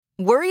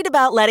Worried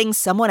about letting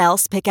someone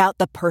else pick out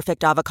the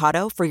perfect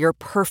avocado for your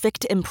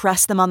perfect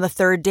impress them on the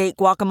third date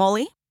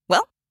guacamole?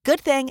 Well, good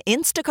thing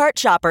Instacart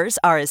shoppers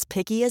are as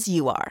picky as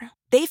you are.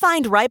 They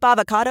find ripe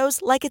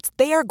avocados like it's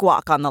their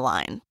guac on the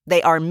line.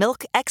 They are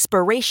milk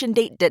expiration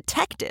date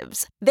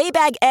detectives. They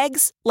bag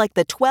eggs like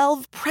the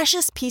 12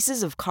 precious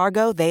pieces of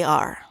cargo they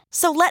are.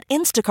 So let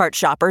Instacart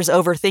shoppers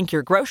overthink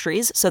your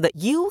groceries so that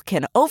you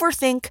can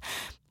overthink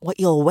what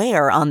you'll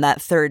wear on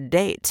that third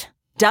date.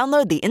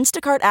 Download the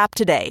Instacart app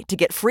today to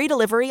get free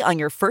delivery on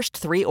your first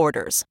 3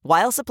 orders,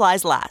 while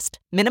supplies last.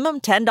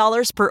 Minimum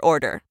 $10 per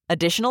order.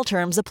 Additional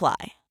terms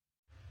apply.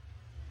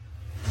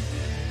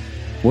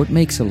 What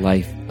makes a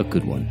life a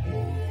good one?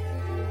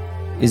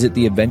 Is it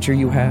the adventure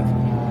you have?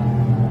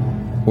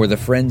 Or the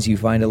friends you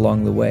find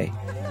along the way?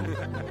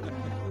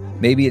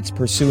 Maybe it's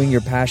pursuing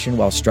your passion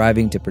while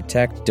striving to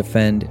protect,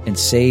 defend, and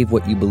save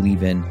what you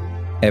believe in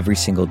every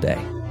single day.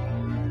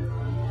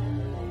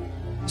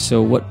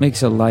 So what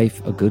makes a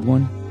life a good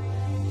one?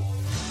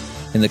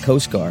 In the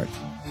Coast Guard,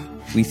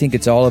 we think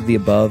it's all of the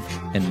above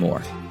and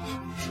more.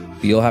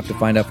 But you'll have to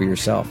find out for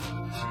yourself.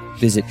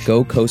 Visit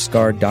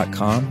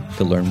gocoastguard.com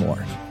to learn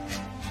more.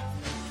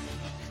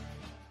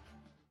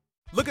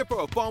 Looking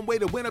for a fun way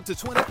to win up to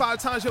 25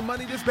 times your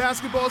money this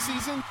basketball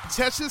season?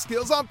 Test your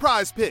skills on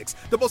Prize Picks,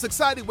 the most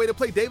exciting way to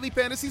play daily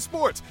fantasy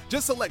sports.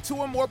 Just select 2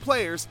 or more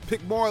players,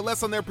 pick more or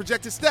less on their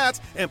projected stats,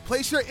 and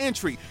place your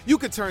entry. You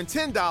could turn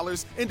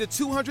 $10 into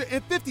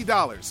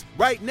 $250.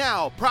 Right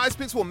now, Prize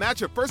Picks will match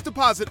your first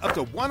deposit up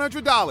to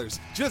 $100.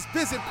 Just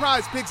visit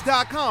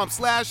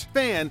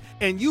prizepicks.com/fan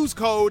and use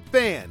code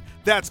FAN.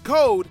 That's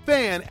code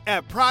FAN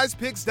at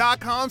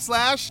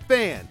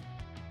prizepicks.com/fan.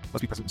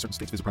 Must be present in certain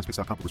states. Visit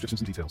prizepicks.com for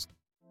restrictions and details.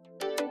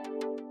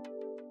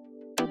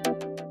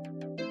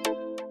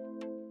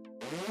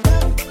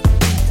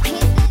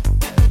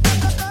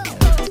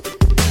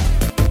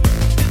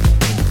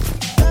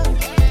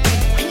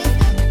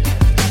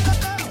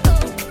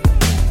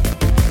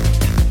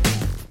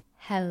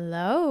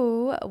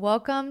 Hello,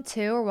 welcome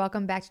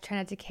back to Try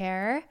Not to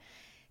Care.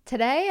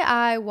 Today,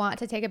 I want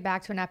to take it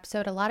back to an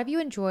episode a lot of you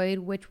enjoyed,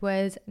 which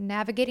was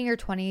navigating your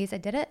 20s. I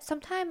did it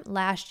sometime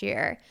last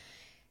year.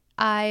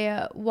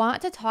 I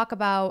want to talk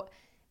about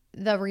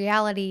the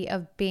reality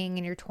of being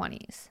in your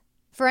 20s.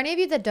 For any of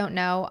you that don't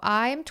know,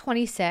 I'm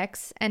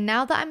 26, and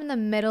now that I'm in the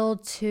middle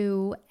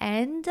to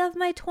end of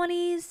my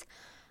 20s,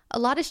 a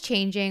lot is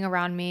changing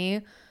around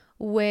me,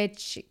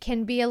 which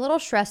can be a little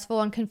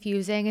stressful and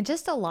confusing and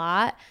just a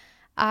lot.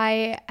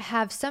 I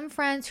have some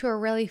friends who are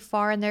really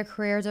far in their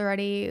careers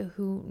already,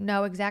 who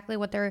know exactly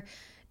what they're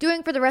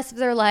doing for the rest of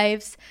their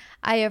lives.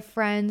 I have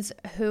friends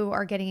who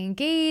are getting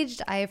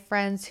engaged. I have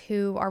friends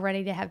who are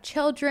ready to have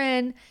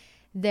children.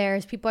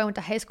 There's people I went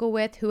to high school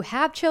with who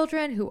have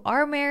children, who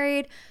are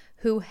married,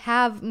 who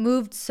have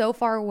moved so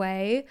far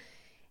away.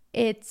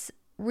 It's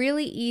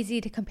really easy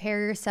to compare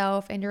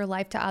yourself and your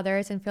life to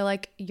others and feel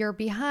like you're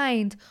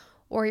behind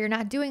or you're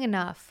not doing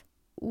enough.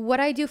 What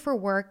I do for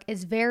work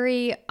is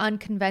very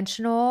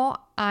unconventional.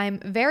 I'm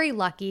very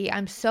lucky.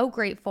 I'm so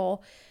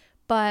grateful,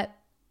 but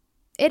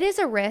it is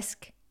a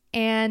risk.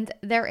 And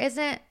there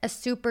isn't a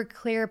super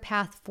clear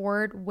path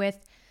forward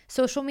with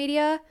social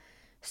media.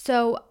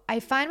 So I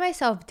find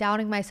myself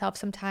doubting myself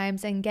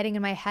sometimes and getting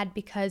in my head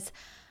because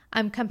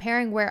I'm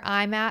comparing where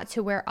I'm at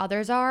to where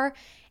others are.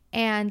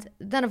 And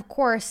then, of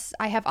course,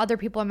 I have other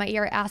people in my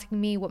ear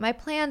asking me what my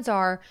plans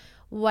are,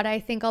 what I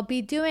think I'll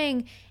be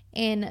doing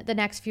in the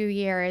next few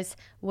years.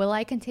 Will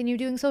I continue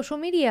doing social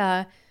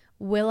media?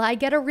 Will I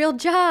get a real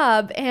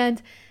job?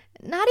 And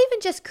not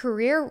even just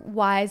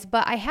career-wise,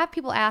 but I have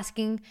people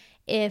asking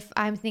if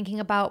I'm thinking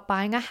about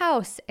buying a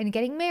house and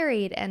getting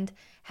married and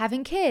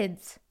having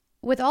kids.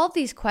 With all of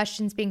these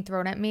questions being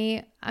thrown at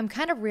me, I'm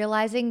kind of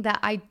realizing that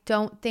I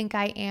don't think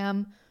I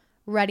am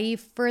ready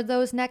for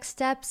those next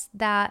steps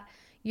that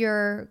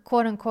you're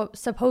quote unquote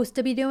supposed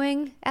to be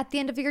doing at the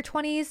end of your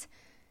 20s.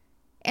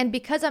 And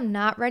because I'm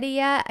not ready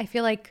yet, I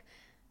feel like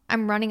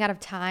I'm running out of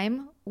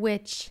time,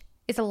 which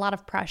is a lot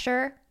of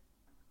pressure.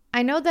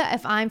 I know that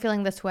if I'm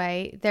feeling this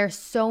way, there's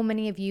so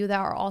many of you that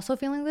are also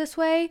feeling this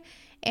way.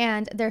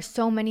 And there's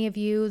so many of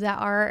you that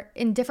are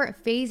in different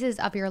phases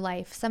of your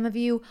life. Some of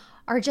you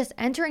are just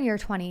entering your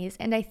 20s.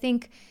 And I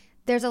think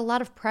there's a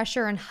lot of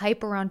pressure and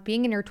hype around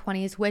being in your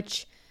 20s,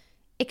 which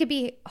it could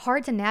be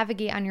hard to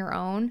navigate on your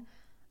own.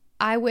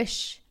 I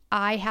wish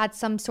I had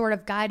some sort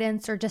of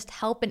guidance or just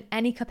help in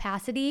any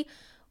capacity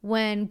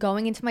when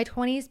going into my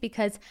 20s,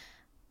 because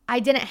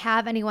I didn't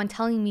have anyone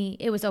telling me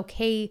it was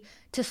okay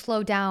to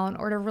slow down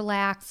or to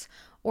relax,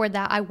 or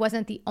that I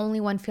wasn't the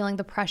only one feeling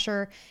the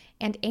pressure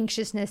and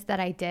anxiousness that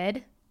I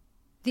did.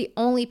 The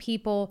only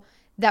people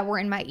that were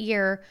in my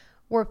ear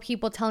were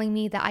people telling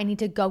me that I need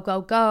to go,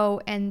 go, go,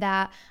 and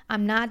that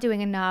I'm not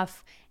doing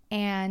enough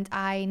and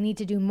I need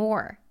to do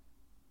more.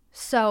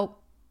 So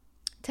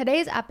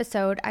today's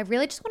episode, I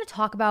really just want to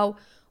talk about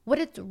what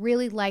it's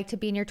really like to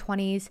be in your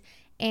 20s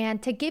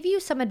and to give you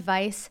some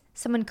advice,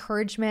 some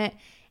encouragement,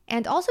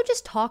 and also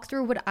just talk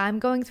through what I'm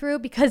going through,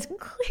 because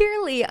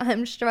clearly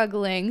I'm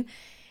struggling.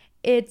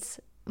 It's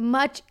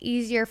much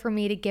easier for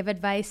me to give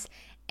advice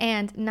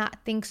and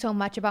not think so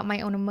much about my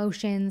own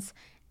emotions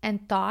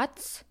and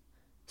thoughts.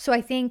 So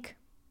I think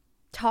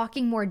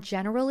talking more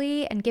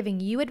generally and giving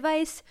you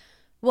advice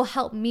will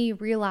help me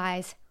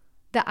realize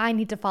that I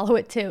need to follow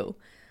it too,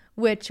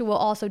 which will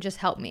also just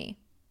help me.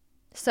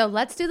 So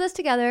let's do this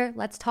together.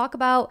 Let's talk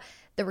about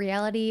the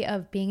reality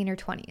of being in your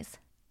 20s.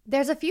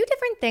 There's a few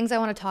different things I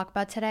want to talk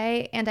about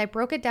today, and I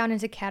broke it down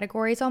into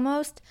categories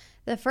almost.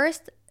 The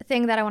first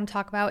thing that I want to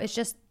talk about is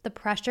just the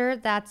pressure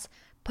that's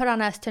put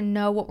on us to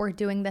know what we're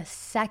doing the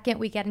second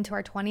we get into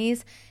our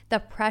 20s, the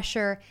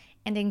pressure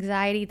and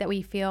anxiety that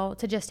we feel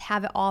to just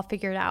have it all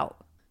figured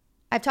out.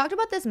 I've talked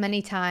about this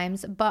many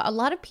times, but a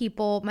lot of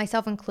people,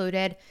 myself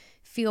included,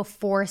 feel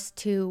forced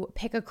to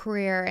pick a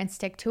career and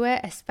stick to it,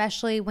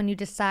 especially when you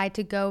decide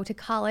to go to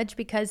college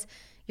because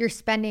you're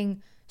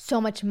spending so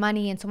much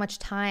money and so much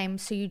time,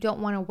 so you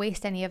don't want to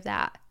waste any of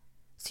that.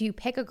 So you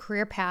pick a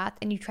career path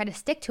and you try to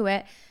stick to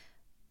it,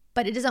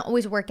 but it doesn't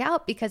always work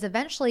out because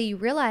eventually you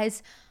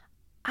realize,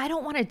 I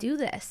don't want to do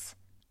this.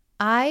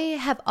 I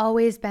have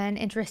always been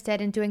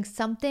interested in doing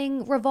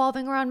something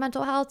revolving around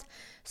mental health,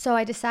 so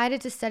I decided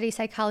to study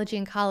psychology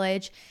in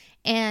college,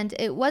 and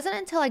it wasn't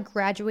until I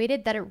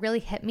graduated that it really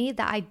hit me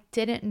that I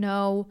didn't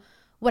know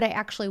what I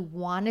actually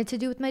wanted to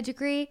do with my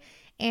degree.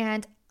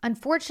 And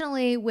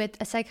unfortunately, with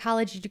a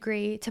psychology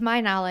degree, to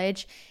my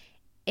knowledge,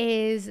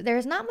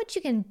 there's not much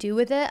you can do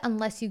with it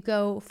unless you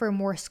go for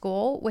more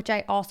school, which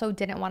I also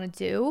didn't want to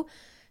do.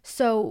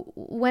 So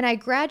when I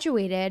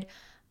graduated,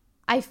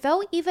 I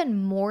felt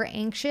even more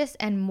anxious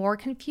and more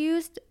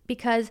confused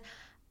because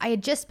I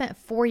had just spent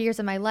 4 years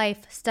of my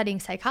life studying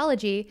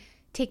psychology,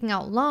 taking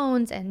out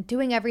loans and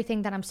doing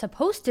everything that I'm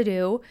supposed to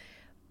do,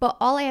 but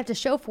all I have to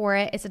show for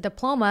it is a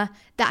diploma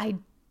that I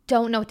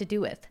don't know what to do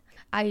with.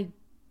 I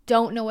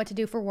don't know what to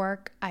do for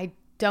work. I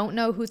don't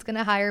know who's going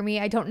to hire me.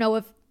 I don't know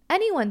if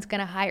anyone's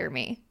going to hire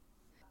me.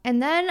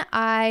 And then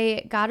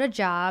I got a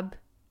job,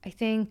 I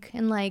think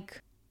in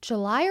like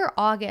July or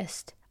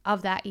August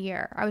of that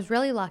year. I was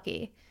really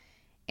lucky.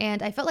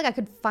 And I felt like I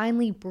could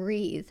finally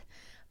breathe.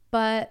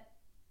 But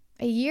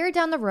a year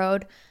down the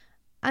road,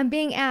 I'm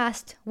being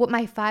asked what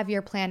my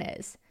 5-year plan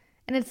is.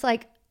 And it's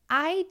like,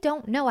 I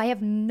don't know. I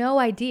have no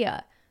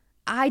idea.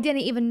 I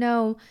didn't even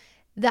know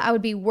that I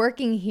would be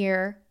working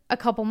here a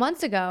couple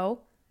months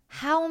ago.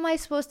 How am I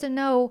supposed to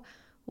know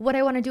what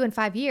I want to do in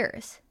 5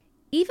 years?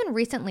 Even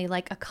recently,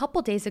 like a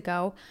couple days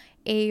ago,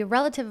 a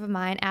relative of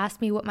mine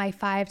asked me what my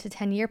 5 to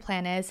 10 year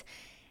plan is.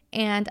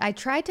 And I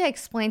tried to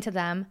explain to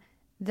them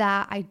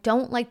that I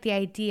don't like the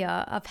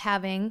idea of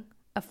having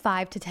a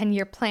 5 to 10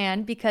 year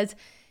plan because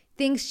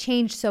things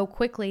change so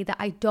quickly that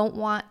I don't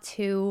want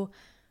to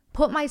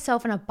put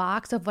myself in a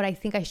box of what I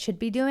think I should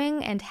be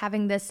doing and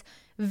having this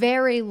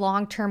very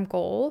long-term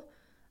goal.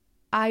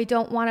 I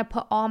don't want to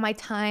put all my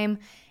time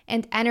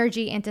and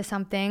energy into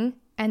something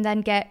and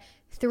then get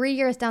 3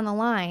 years down the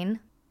line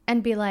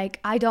and be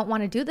like, I don't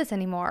want to do this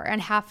anymore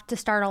and have to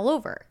start all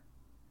over.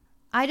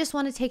 I just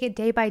want to take it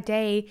day by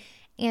day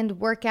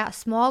and work at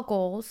small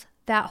goals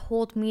that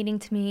hold meaning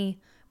to me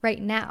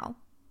right now.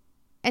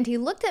 And he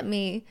looked at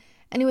me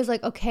and he was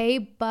like, okay,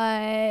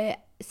 but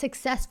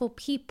successful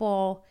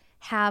people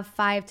have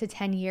 5 to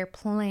 10 year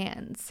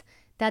plans.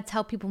 That's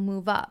how people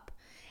move up.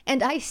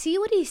 And I see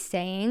what he's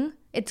saying.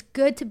 It's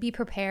good to be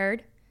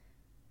prepared.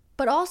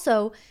 But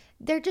also,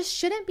 there just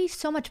shouldn't be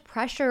so much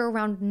pressure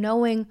around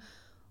knowing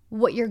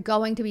what you're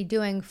going to be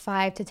doing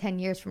 5 to 10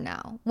 years from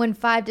now, when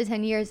 5 to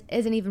 10 years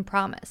isn't even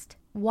promised.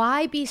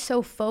 Why be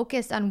so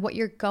focused on what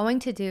you're going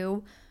to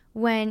do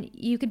when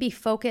you could be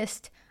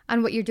focused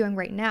on what you're doing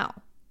right now?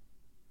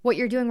 What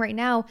you're doing right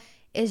now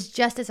is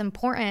just as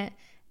important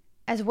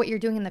as what you're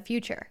doing in the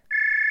future.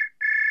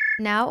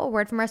 Now, a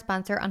word from our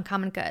sponsor,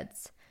 Uncommon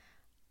Goods.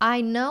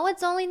 I know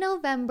it's only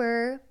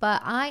November,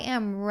 but I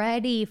am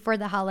ready for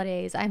the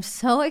holidays. I'm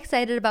so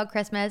excited about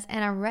Christmas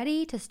and I'm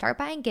ready to start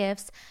buying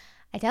gifts.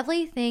 I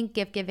definitely think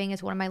gift giving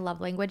is one of my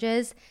love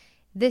languages.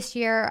 This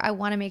year, I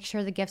want to make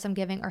sure the gifts I'm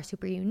giving are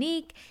super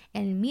unique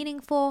and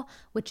meaningful,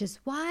 which is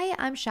why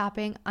I'm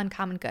shopping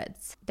Uncommon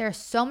Goods. There are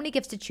so many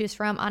gifts to choose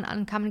from on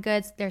Uncommon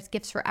Goods. There's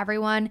gifts for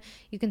everyone.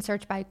 You can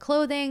search by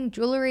clothing,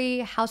 jewelry,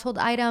 household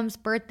items,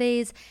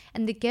 birthdays,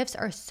 and the gifts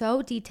are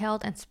so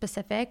detailed and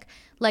specific.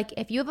 Like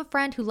if you have a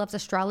friend who loves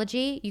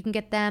astrology, you can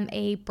get them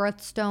a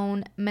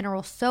birthstone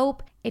mineral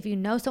soap. If you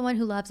know someone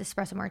who loves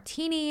espresso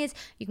martinis,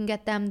 you can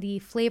get them the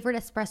flavored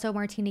espresso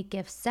martini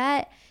gift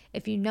set.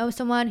 If you know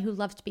someone who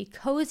loves to be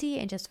cozy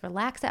and just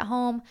relax at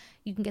home,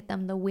 you can get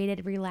them the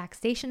weighted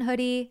relaxation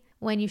hoodie.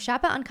 When you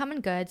shop at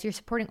Uncommon Goods, you're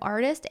supporting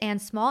artists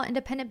and small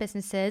independent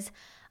businesses.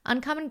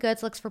 Uncommon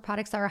Goods looks for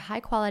products that are high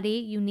quality,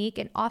 unique,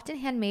 and often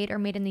handmade or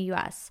made in the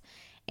U.S.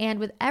 And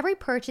with every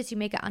purchase you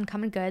make at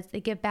Uncommon Goods,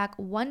 they give back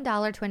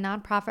 $1 to a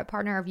nonprofit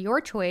partner of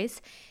your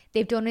choice.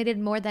 They've donated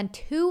more than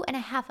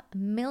 $2.5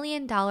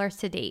 million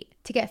to date.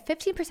 To get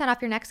 15%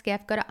 off your next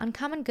gift, go to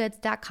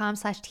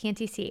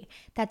uncommongoods.com/TNTC.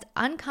 That's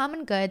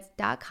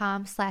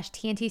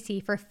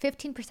uncommongoods.com/TNTC for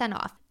 15%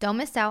 off. Don't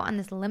miss out on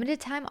this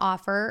limited time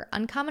offer.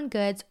 Uncommon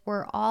Goods,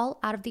 we're all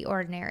out of the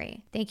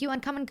ordinary. Thank you,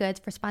 Uncommon Goods,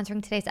 for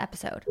sponsoring today's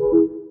episode.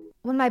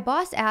 When my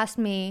boss asked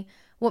me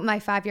what my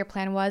 5-year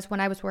plan was when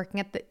I was working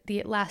at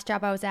the last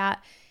job I was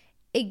at,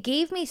 it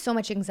gave me so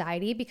much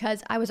anxiety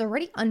because I was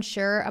already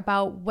unsure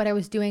about what I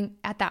was doing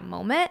at that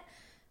moment.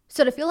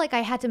 So to feel like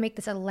I had to make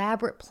this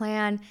elaborate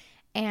plan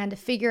and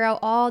figure out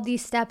all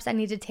these steps I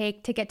need to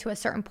take to get to a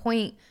certain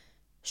point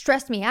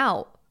stressed me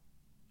out.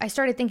 I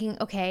started thinking,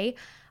 okay,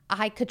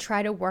 I could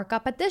try to work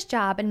up at this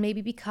job and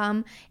maybe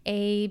become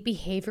a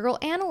behavioral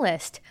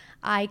analyst.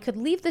 I could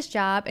leave this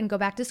job and go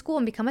back to school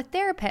and become a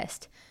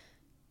therapist.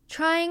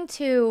 Trying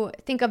to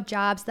think of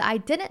jobs that I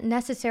didn't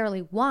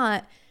necessarily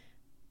want,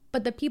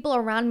 but the people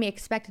around me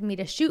expected me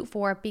to shoot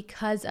for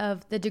because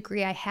of the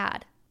degree I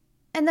had.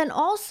 And then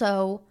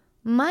also,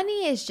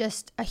 money is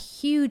just a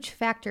huge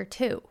factor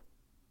too.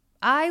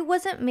 I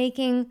wasn't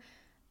making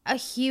a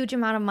huge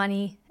amount of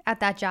money at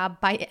that job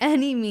by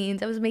any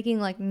means. I was making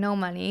like no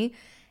money.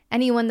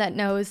 Anyone that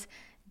knows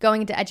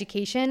going into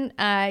education,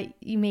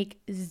 you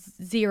make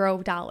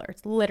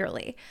 $0,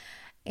 literally.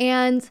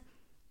 And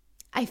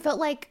I felt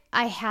like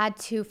I had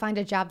to find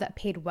a job that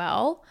paid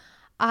well.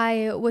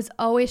 I was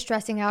always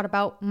stressing out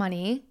about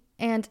money,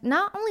 and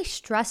not only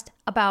stressed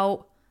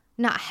about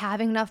not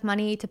having enough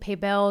money to pay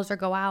bills or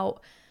go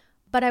out,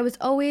 but I was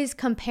always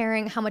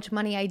comparing how much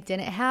money I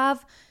didn't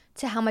have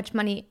to how much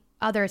money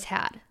others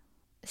had.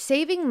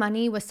 Saving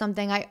money was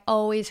something I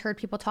always heard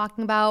people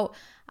talking about.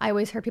 I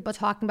always heard people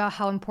talking about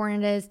how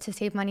important it is to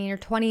save money in your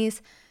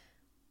 20s,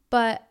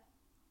 but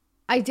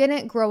I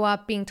didn't grow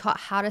up being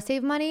taught how to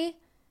save money,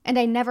 and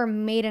I never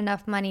made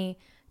enough money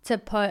to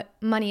put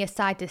money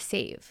aside to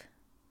save.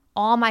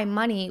 All my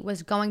money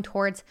was going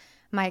towards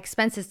my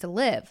expenses to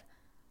live.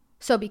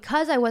 So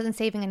because I wasn't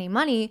saving any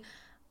money,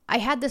 I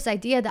had this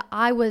idea that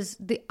I was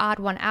the odd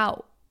one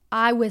out.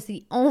 I was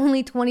the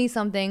only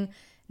 20-something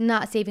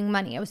not saving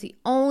money. I was the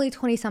only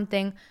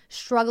 20-something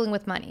struggling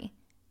with money.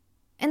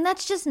 And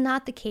that's just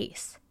not the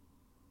case.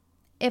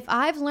 If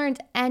I've learned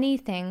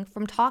anything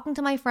from talking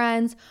to my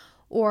friends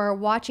or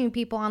watching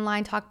people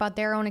online talk about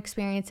their own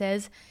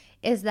experiences,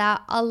 is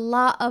that a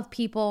lot of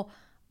people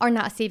are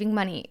not saving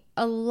money.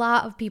 A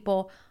lot of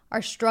people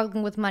are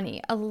struggling with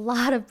money. A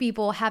lot of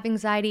people have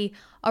anxiety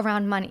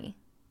around money.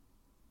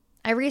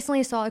 I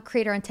recently saw a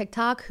creator on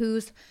TikTok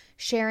who's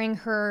sharing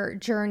her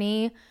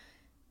journey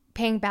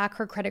paying back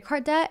her credit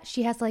card debt.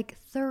 She has like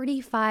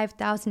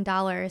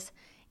 $35,000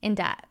 in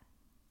debt.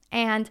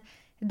 And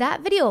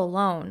that video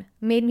alone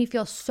made me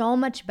feel so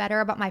much better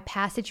about my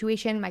past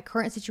situation, my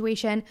current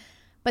situation.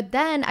 But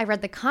then I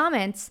read the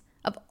comments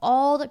of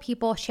all the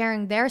people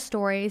sharing their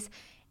stories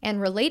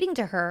and relating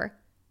to her,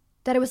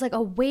 that it was like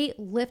a weight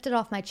lifted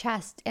off my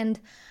chest. And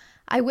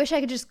I wish I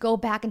could just go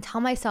back and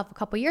tell myself a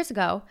couple years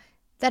ago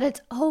that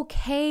it's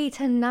okay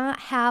to not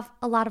have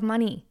a lot of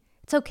money.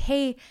 It's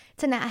okay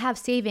to not have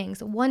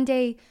savings. One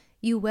day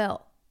you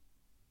will.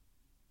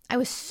 I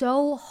was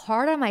so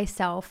hard on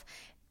myself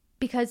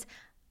because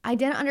I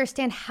didn't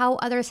understand how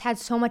others had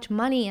so much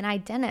money and I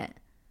didn't.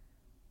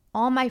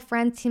 All my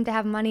friends seemed to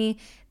have money.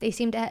 They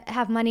seemed to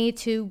have money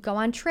to go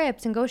on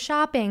trips and go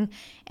shopping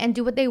and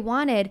do what they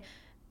wanted,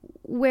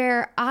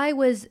 where I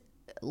was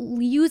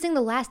using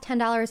the last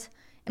 $10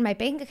 in my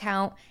bank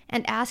account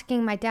and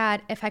asking my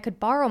dad if I could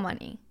borrow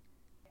money.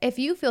 If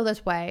you feel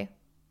this way,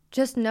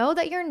 just know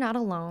that you're not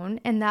alone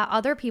and that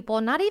other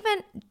people, not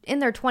even in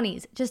their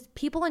 20s, just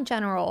people in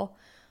general,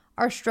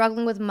 are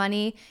struggling with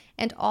money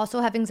and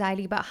also have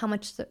anxiety about how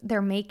much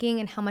they're making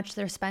and how much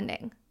they're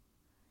spending.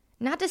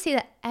 Not to say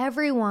that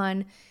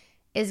everyone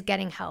is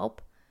getting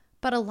help,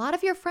 but a lot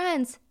of your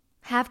friends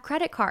have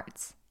credit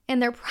cards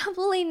and they're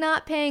probably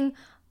not paying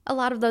a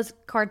lot of those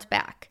cards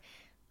back.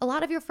 A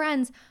lot of your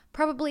friends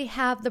probably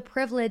have the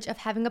privilege of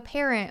having a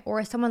parent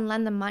or someone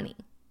lend them money.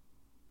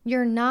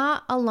 You're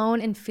not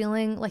alone in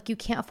feeling like you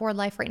can't afford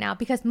life right now,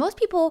 because most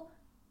people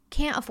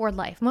can't afford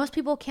life. Most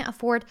people can't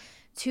afford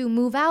to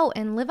move out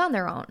and live on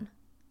their own.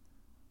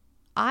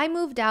 I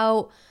moved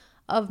out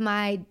of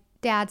my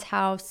dad's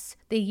house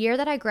the year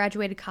that I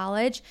graduated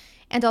college,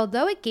 and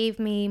although it gave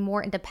me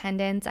more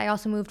independence, I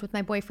also moved with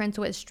my boyfriend,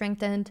 so it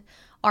strengthened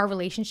our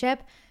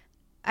relationship.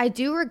 I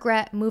do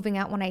regret moving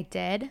out when I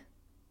did.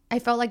 I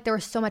felt like there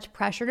was so much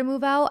pressure to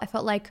move out. I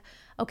felt like,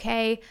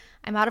 okay,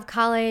 I'm out of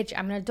college,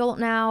 I'm an adult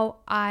now,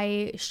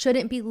 I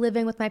shouldn't be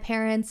living with my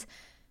parents.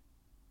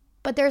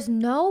 But there's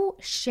no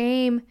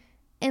shame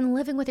in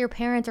living with your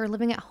parents or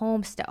living at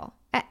home still,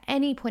 at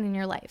any point in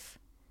your life.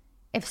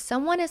 If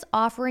someone is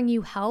offering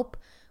you help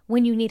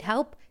when you need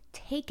help,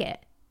 take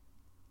it.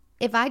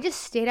 If I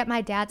just stayed at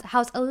my dad's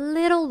house a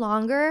little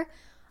longer,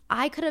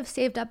 I could have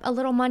saved up a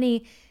little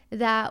money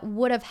that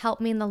would have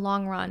helped me in the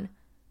long run.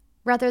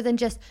 rather than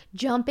just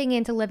jumping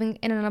into living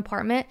in an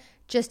apartment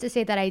just to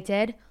say that I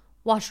did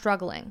while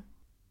struggling.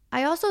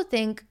 I also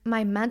think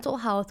my mental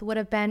health would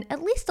have been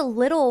at least a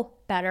little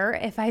better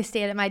if I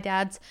stayed at my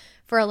dad's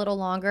for a little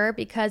longer,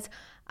 because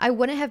I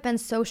wouldn't have been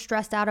so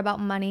stressed out about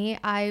money.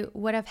 I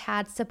would have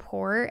had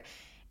support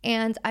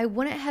and I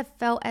wouldn't have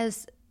felt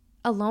as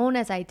alone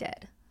as I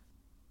did.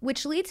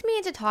 Which leads me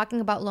into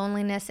talking about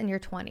loneliness in your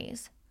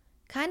 20s.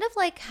 Kind of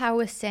like how I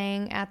was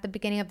saying at the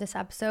beginning of this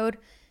episode,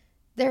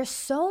 there's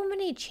so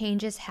many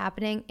changes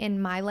happening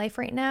in my life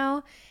right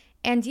now.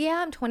 And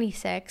yeah, I'm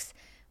 26,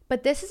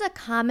 but this is a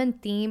common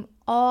theme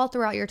all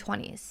throughout your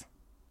 20s.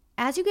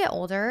 As you get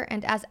older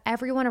and as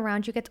everyone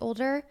around you gets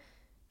older,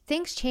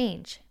 things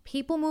change.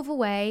 People move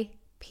away,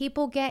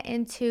 people get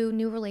into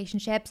new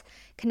relationships,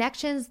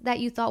 connections that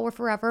you thought were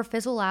forever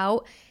fizzle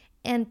out,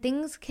 and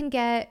things can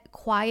get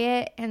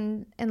quiet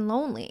and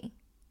lonely.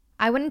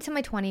 I went into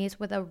my 20s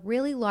with a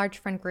really large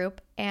friend group,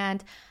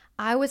 and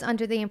I was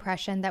under the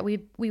impression that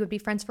we would be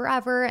friends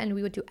forever and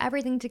we would do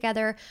everything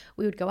together.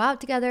 We would go out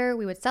together,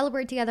 we would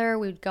celebrate together,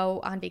 we would go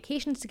on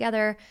vacations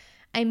together.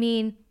 I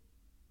mean,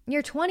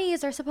 your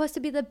 20s are supposed to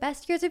be the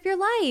best years of your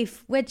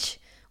life, which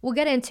we'll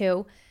get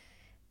into.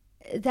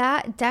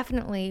 That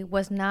definitely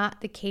was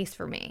not the case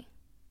for me.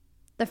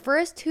 The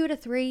first 2 to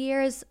 3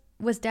 years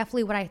was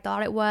definitely what I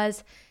thought it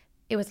was.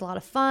 It was a lot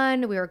of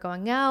fun, we were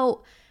going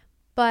out,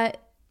 but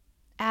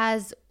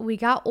as we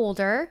got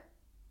older,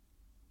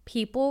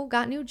 people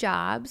got new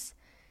jobs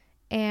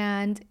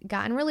and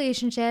got in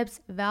relationships,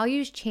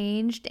 values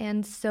changed,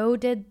 and so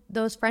did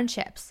those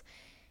friendships.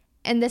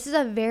 And this is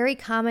a very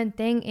common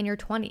thing in your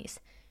 20s.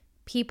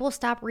 People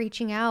stop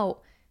reaching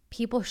out.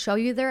 People show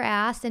you their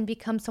ass and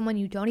become someone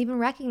you don't even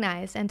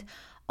recognize. And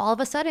all of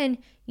a sudden,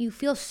 you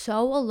feel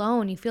so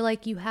alone. You feel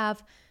like you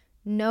have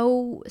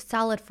no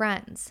solid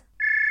friends.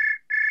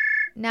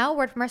 Now a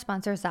word from our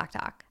sponsor,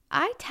 ZocDoc.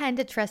 I tend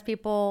to trust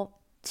people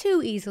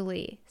too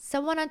easily.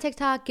 Someone on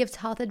TikTok gives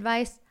health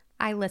advice,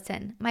 I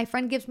listen. My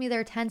friend gives me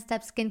their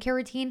 10-step skincare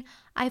routine,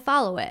 I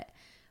follow it.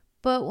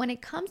 But when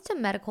it comes to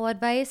medical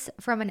advice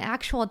from an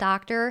actual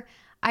doctor,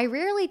 I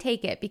rarely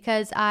take it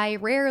because I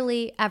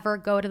rarely ever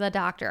go to the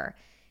doctor.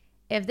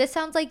 If this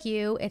sounds like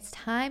you, it's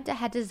time to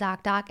head to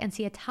ZocDoc and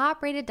see a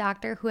top-rated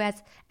doctor who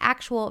has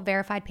actual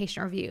verified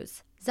patient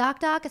reviews.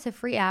 ZocDoc is a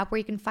free app where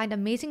you can find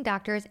amazing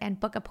doctors and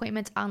book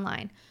appointments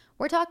online.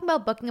 We're talking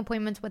about booking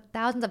appointments with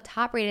thousands of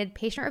top-rated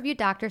patient-reviewed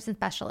doctors and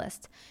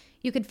specialists.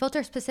 You can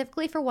filter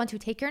specifically for ones who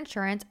take your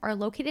insurance, are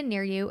located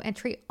near you, and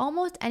treat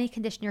almost any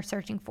condition you're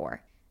searching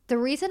for. The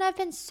reason I've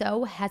been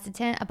so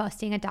hesitant about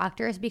seeing a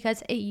doctor is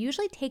because it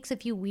usually takes a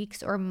few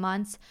weeks or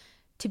months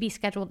to be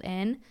scheduled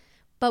in.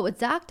 But with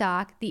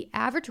ZocDoc, the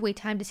average wait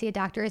time to see a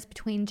doctor is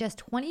between just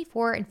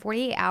 24 and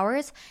 48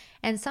 hours,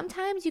 and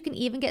sometimes you can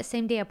even get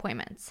same-day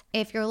appointments.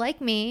 If you're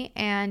like me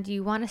and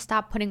you want to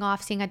stop putting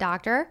off seeing a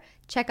doctor,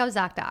 check out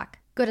ZocDoc.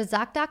 Go to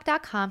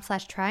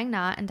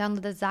ZocDoc.com/tryingnot and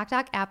download the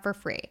ZocDoc app for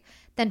free.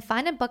 Then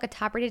find and book a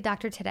top-rated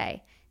doctor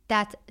today.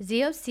 That's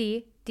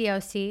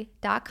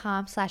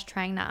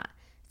ZocDoc.com/tryingnot.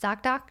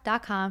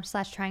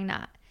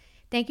 ZocDoc.com/tryingnot.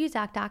 Thank you,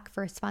 ZocDoc,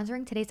 for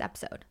sponsoring today's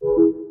episode.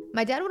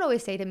 My dad would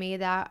always say to me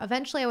that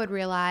eventually I would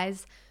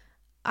realize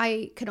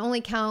I could only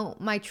count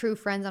my true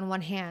friends on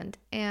one hand.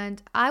 And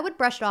I would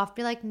brush it off,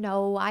 be like,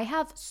 no, I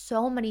have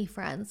so many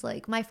friends.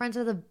 Like, my friends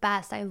are the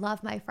best. I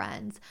love my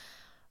friends.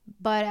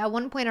 But at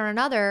one point or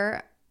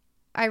another,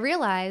 I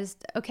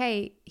realized,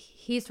 okay,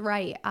 he's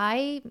right.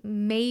 I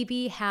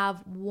maybe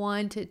have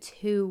 1 to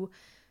 2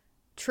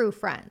 true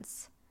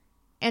friends.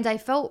 And I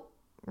felt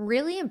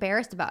really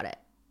embarrassed about it.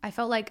 I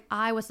felt like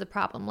I was the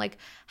problem. Like,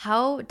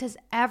 how does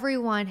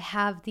everyone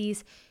have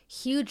these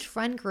huge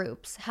friend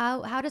groups?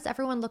 How does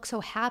everyone look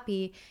so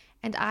happy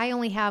and I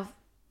only have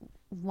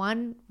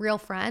one real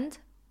friend?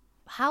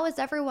 How is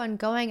everyone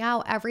going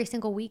out every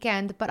single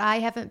weekend, but I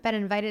haven't been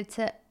invited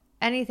to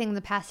anything in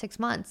the past 6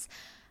 months?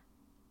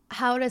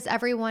 How does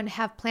everyone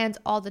have plans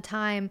all the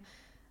time,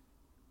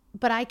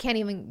 but I can't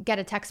even get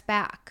a text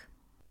back?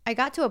 I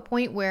got to a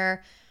point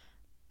where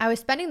I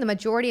was spending the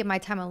majority of my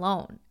time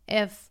alone.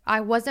 If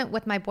I wasn't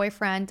with my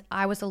boyfriend,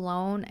 I was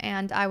alone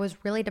and I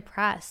was really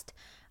depressed.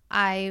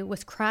 I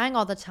was crying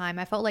all the time.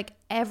 I felt like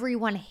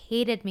everyone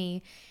hated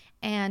me.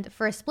 And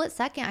for a split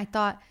second, I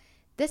thought,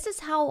 this is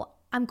how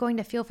I'm going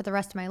to feel for the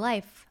rest of my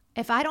life.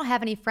 If I don't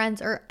have any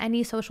friends or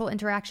any social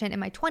interaction in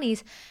my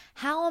 20s,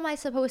 how am I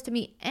supposed to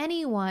meet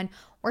anyone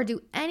or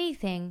do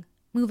anything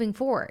moving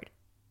forward?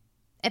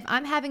 If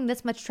I'm having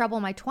this much trouble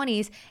in my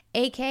 20s,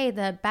 aka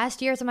the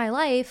best years of my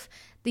life,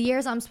 the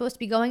years I'm supposed to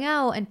be going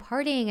out and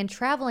partying and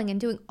traveling and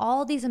doing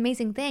all these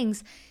amazing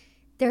things,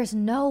 there's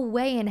no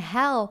way in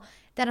hell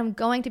that I'm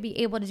going to be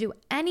able to do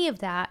any of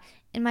that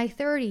in my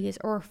 30s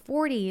or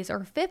 40s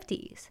or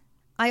 50s.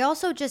 I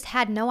also just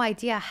had no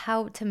idea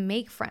how to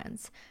make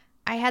friends.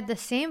 I had the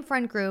same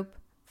friend group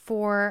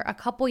for a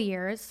couple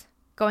years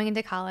going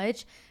into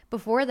college.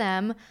 Before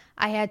them,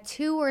 I had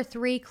 2 or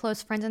 3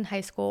 close friends in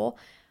high school.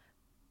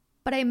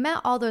 But I met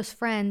all those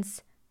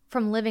friends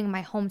from living in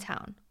my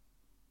hometown.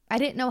 I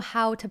didn't know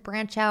how to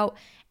branch out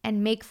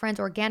and make friends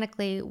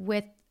organically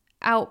with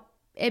without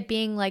it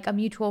being like a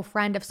mutual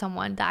friend of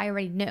someone that I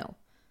already knew.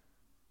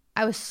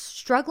 I was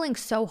struggling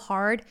so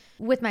hard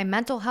with my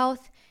mental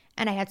health,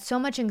 and I had so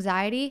much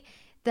anxiety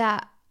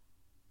that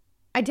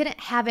I didn't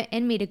have it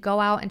in me to go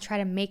out and try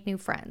to make new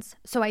friends.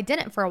 So I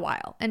didn't for a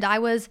while. And I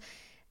was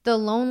the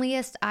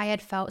loneliest I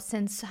had felt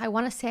since, I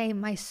want to say,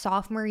 my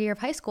sophomore year of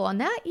high school. And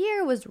that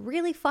year was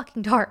really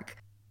fucking dark.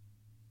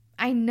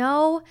 I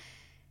know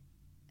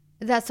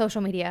that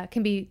social media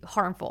can be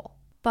harmful,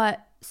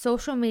 but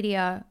social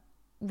media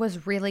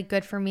was really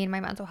good for me and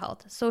my mental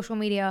health. Social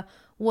media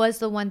was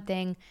the one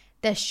thing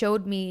that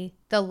showed me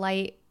the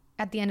light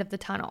at the end of the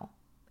tunnel.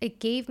 It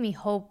gave me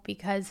hope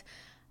because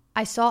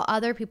I saw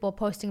other people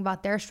posting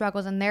about their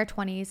struggles in their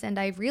 20s, and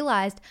I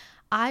realized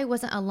I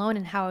wasn't alone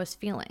in how I was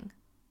feeling.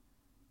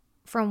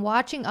 From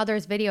watching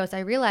others' videos, I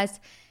realized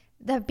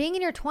that being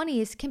in your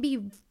 20s can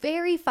be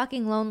very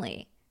fucking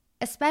lonely,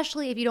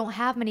 especially if you don't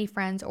have many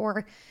friends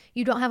or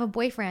you don't have a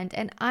boyfriend.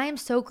 And I am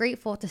so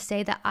grateful to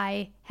say that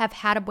I have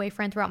had a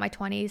boyfriend throughout my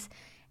 20s,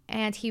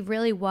 and he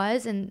really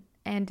was and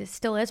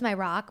still is my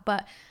rock.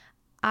 But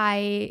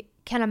I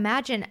can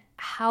imagine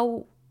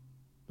how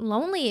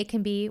lonely it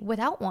can be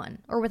without one,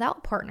 or without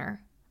a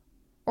partner,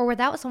 or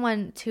without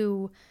someone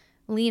to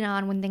lean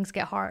on when things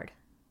get hard.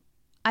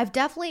 I've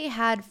definitely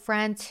had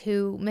friends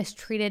who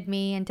mistreated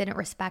me and didn't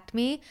respect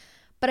me,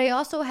 but I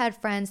also had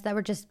friends that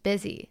were just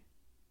busy.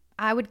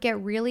 I would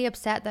get really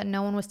upset that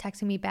no one was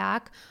texting me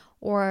back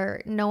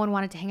or no one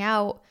wanted to hang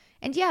out.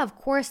 And yeah, of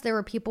course, there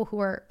were people who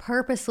were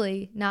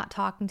purposely not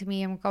talking to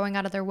me and going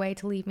out of their way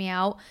to leave me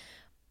out.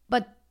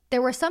 But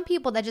there were some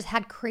people that just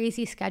had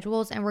crazy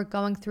schedules and were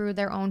going through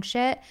their own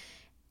shit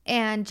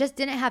and just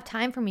didn't have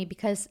time for me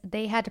because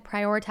they had to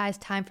prioritize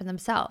time for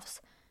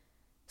themselves.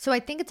 So I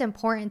think it's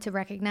important to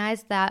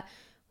recognize that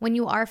when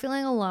you are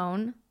feeling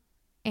alone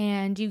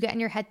and you get in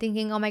your head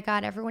thinking, oh my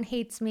God, everyone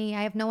hates me,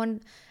 I have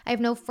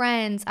no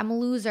friends, I'm a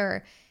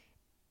loser.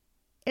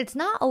 It's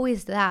not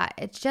always that.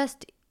 It's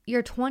just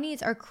your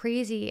 20s are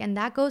crazy, and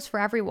that goes for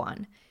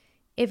everyone.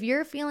 If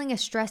you're feeling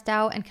as stressed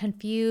out and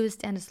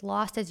confused and as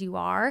lost as you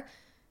are,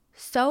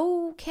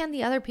 so can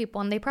the other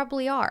people, and they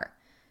probably are.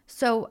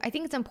 So I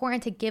think it's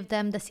important to give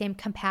them the same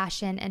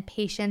compassion and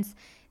patience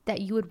that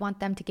you would want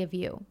them to give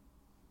you.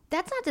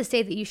 That's not to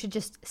say that you should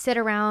just sit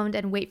around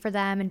and wait for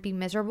them and be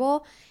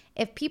miserable.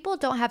 If people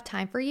don't have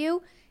time for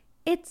you,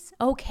 it's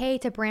okay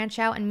to branch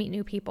out and meet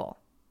new people.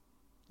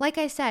 Like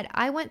I said,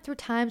 I went through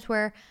times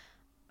where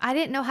I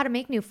didn't know how to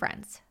make new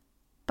friends,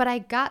 but I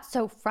got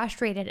so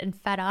frustrated and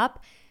fed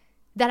up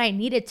that I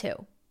needed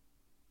to.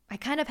 I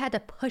kind of had to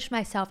push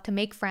myself to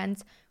make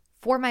friends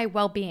for my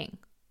well-being.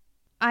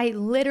 I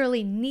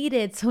literally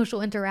needed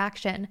social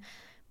interaction,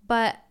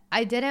 but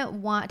I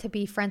didn't want to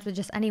be friends with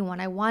just anyone.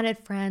 I wanted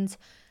friends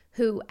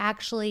who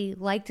actually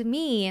liked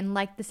me and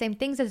liked the same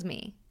things as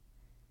me.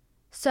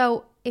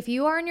 So if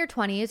you are in your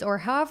 20s or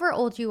however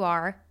old you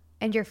are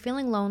and you're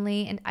feeling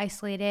lonely and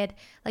isolated,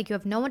 like you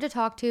have no one to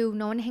talk to,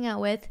 no one to hang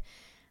out with,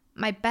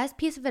 my best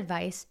piece of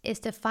advice is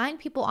to find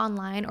people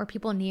online or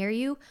people near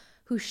you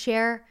who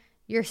share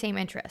your same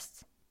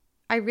interests.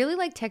 I really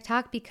like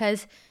TikTok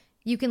because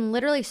you can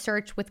literally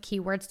search with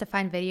keywords to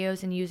find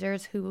videos and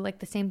users who like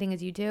the same thing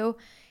as you do.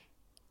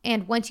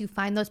 And once you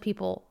find those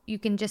people, you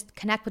can just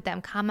connect with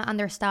them, comment on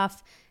their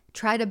stuff,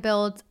 try to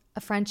build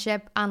a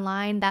friendship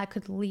online that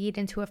could lead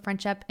into a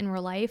friendship in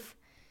real life.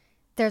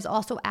 There's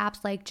also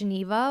apps like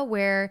Geneva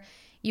where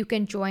you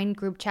can join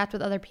group chats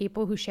with other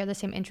people who share the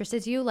same interests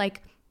as you.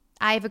 Like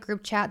I have a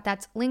group chat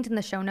that's linked in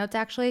the show notes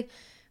actually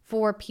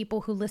for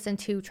people who listen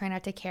to Try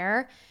Not to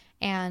Care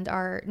and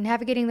are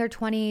navigating their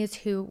 20s,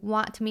 who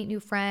want to meet new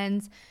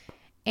friends,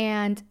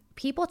 and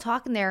people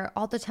talk in there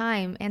all the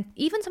time. And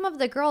even some of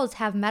the girls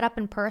have met up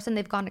in person.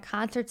 They've gone to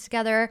concerts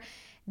together.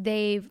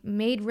 They've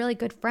made really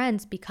good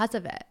friends because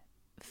of it.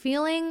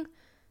 Feeling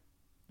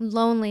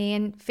lonely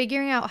and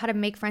figuring out how to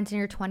make friends in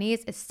your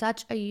 20s is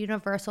such a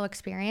universal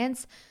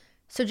experience.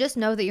 So just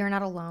know that you're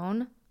not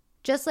alone.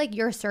 Just like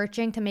you're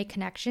searching to make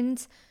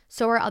connections,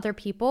 so are other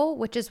people,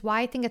 which is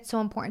why I think it's so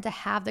important to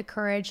have the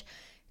courage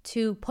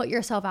to put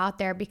yourself out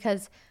there,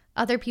 because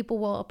other people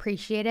will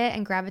appreciate it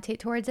and gravitate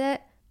towards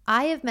it.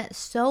 I have met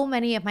so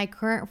many of my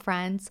current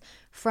friends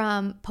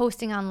from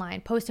posting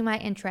online, posting my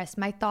interests,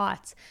 my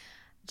thoughts,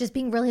 just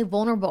being really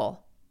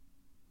vulnerable.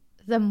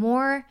 The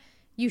more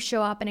you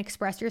show up and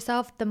express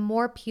yourself, the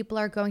more people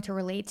are going to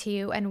relate to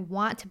you and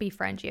want to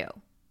befriend you.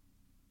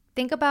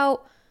 Think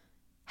about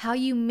how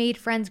you made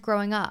friends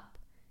growing up.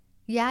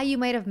 Yeah, you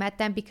might have met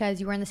them because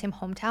you were in the same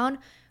hometown,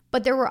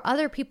 but there were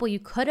other people you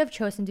could have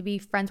chosen to be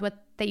friends with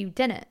that you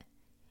didn't.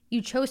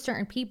 You chose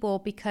certain people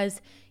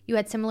because you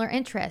had similar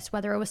interests,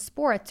 whether it was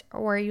sports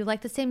or you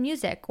liked the same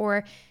music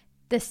or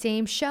the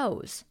same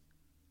shows.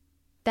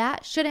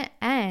 That shouldn't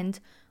end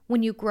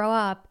when you grow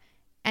up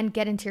and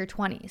get into your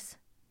 20s.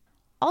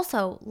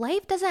 Also,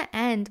 life doesn't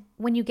end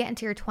when you get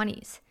into your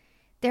 20s.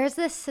 There's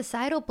this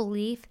societal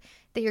belief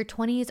that your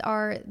 20s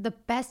are the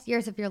best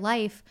years of your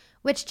life,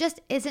 which just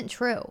isn't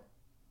true.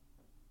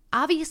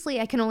 Obviously,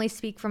 I can only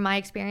speak from my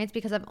experience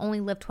because I've only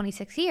lived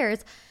 26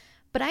 years,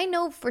 but I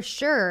know for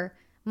sure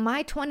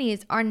My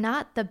 20s are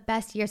not the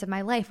best years of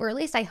my life, or at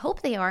least I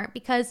hope they aren't,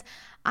 because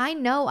I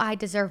know I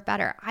deserve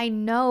better. I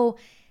know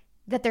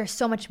that there's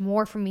so much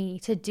more for me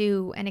to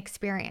do and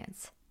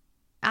experience.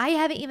 I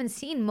haven't even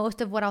seen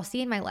most of what I'll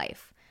see in my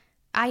life.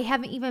 I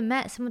haven't even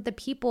met some of the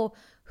people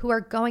who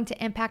are going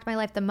to impact my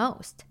life the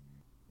most.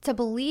 To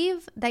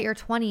believe that your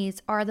 20s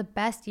are the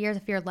best years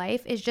of your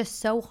life is just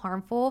so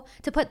harmful.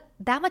 To put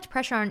that much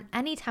pressure on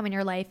any time in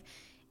your life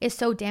is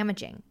so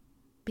damaging,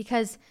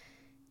 because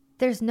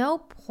there's no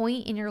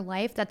point in your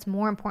life that's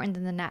more important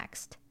than the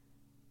next.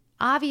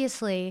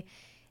 Obviously,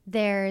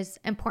 there's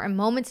important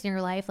moments in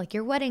your life like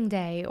your wedding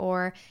day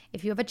or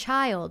if you have a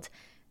child,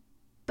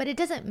 but it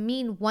doesn't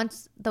mean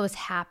once those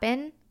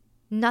happen,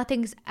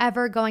 nothing's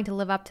ever going to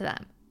live up to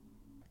them.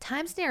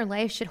 Times in your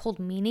life should hold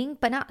meaning,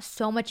 but not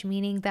so much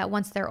meaning that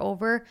once they're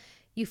over,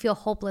 you feel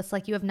hopeless,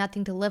 like you have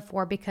nothing to live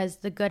for because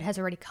the good has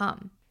already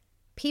come.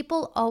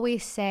 People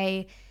always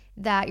say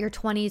that your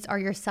 20s are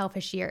your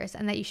selfish years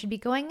and that you should be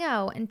going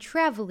out and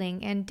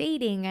traveling and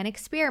dating and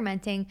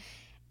experimenting.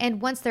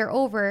 And once they're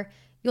over,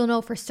 you'll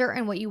know for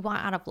certain what you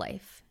want out of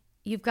life.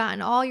 You've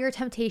gotten all your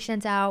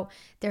temptations out,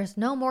 there's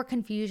no more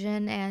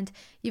confusion, and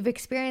you've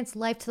experienced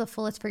life to the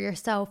fullest for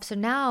yourself. So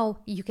now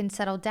you can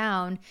settle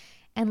down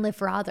and live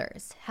for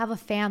others, have a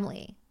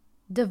family,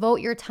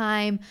 devote your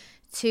time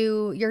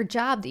to your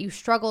job that you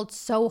struggled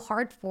so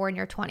hard for in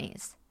your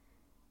 20s.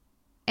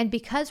 And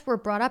because we're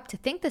brought up to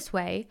think this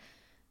way,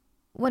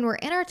 when we're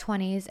in our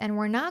 20s and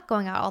we're not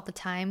going out all the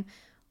time,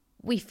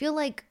 we feel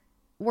like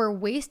we're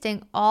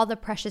wasting all the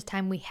precious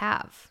time we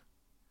have.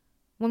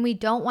 When we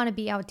don't want to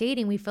be out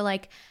dating, we feel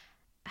like,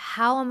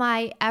 how am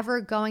I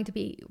ever going to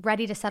be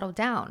ready to settle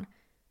down?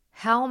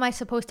 How am I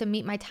supposed to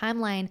meet my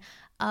timeline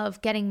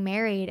of getting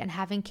married and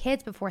having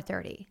kids before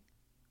 30?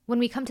 When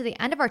we come to the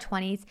end of our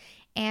 20s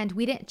and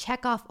we didn't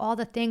check off all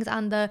the things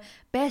on the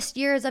best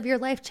years of your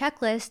life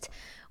checklist,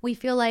 we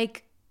feel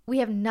like we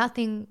have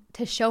nothing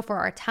to show for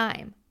our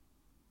time.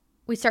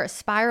 We start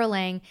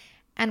spiraling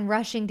and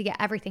rushing to get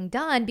everything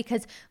done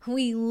because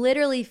we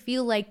literally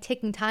feel like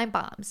ticking time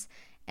bombs.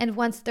 And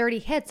once 30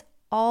 hits,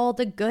 all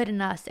the good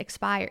in us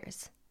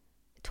expires.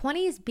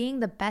 20s being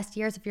the best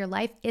years of your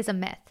life is a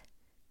myth.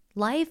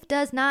 Life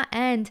does not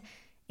end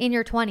in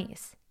your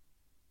 20s.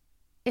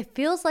 It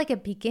feels like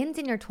it begins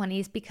in your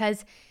 20s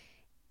because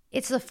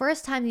it's the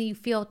first time that you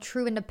feel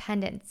true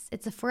independence.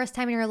 It's the first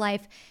time in your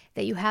life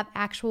that you have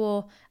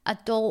actual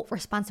adult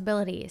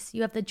responsibilities.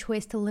 You have the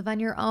choice to live on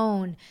your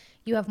own.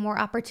 You have more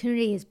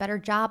opportunities, better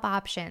job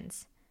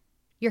options.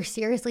 You're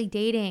seriously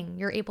dating.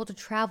 You're able to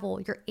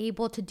travel. You're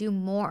able to do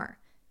more.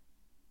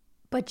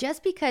 But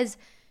just because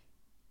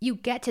you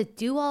get to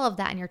do all of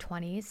that in your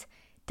 20s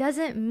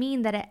doesn't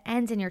mean that it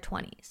ends in your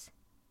 20s.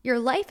 Your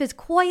life is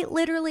quite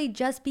literally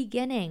just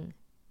beginning.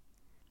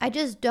 I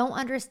just don't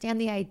understand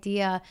the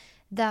idea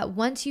that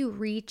once you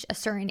reach a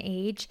certain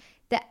age,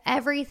 that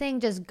everything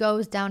just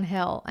goes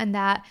downhill and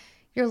that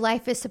your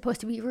life is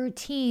supposed to be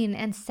routine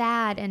and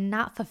sad and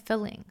not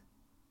fulfilling.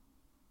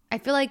 I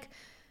feel like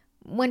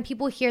when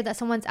people hear that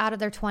someone's out of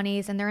their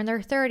 20s and they're in their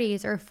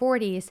 30s or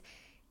 40s,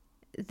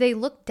 they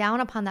look down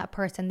upon that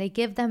person. They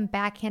give them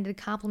backhanded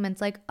compliments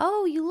like,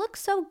 oh, you look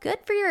so good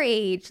for your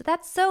age.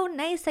 That's so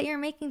nice that you're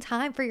making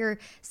time for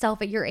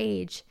yourself at your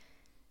age.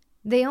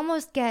 They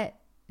almost get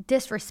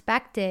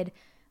disrespected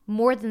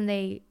more than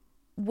they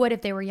would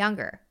if they were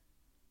younger.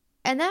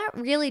 And that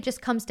really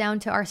just comes down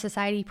to our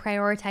society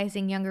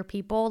prioritizing younger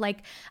people.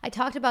 Like I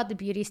talked about the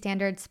beauty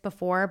standards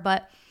before,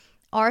 but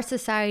our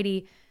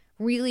society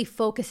really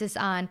focuses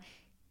on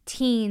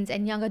teens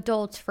and young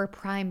adults for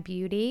prime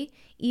beauty,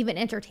 even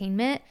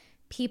entertainment.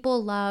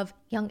 People love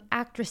young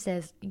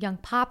actresses, young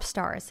pop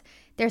stars.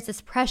 There's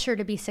this pressure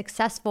to be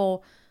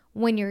successful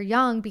when you're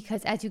young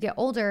because as you get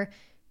older,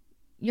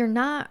 you're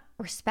not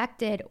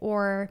respected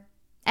or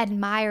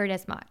admired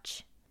as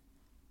much.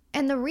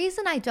 And the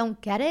reason I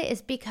don't get it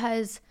is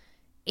because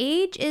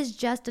age is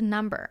just a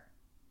number.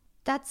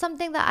 That's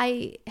something that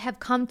I have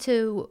come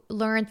to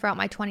learn throughout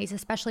my 20s,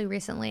 especially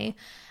recently.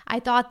 I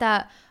thought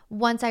that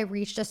once I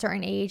reached a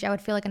certain age, I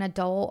would feel like an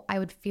adult. I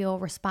would feel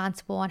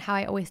responsible on how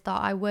I always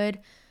thought I would.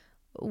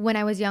 When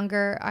I was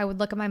younger, I would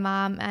look at my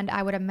mom and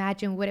I would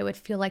imagine what it would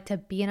feel like to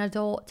be an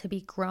adult, to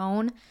be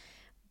grown.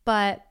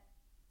 But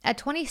at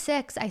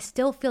 26, I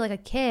still feel like a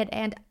kid,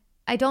 and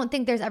I don't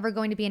think there's ever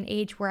going to be an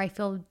age where I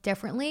feel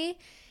differently.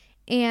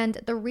 And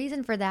the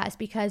reason for that is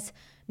because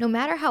no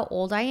matter how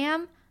old I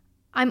am,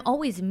 I'm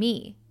always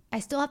me. I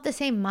still have the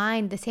same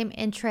mind, the same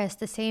interests,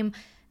 the same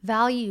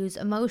values,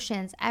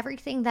 emotions,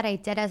 everything that I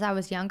did as I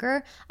was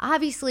younger.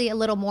 Obviously a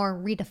little more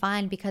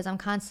redefined because I'm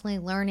constantly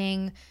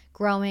learning,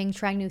 growing,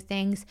 trying new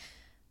things.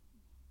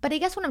 But I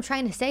guess what I'm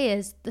trying to say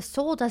is the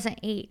soul doesn't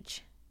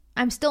age.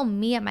 I'm still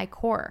me at my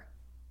core.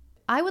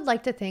 I would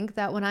like to think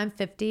that when I'm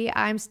 50,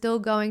 I'm still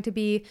going to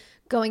be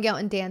going out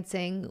and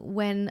dancing.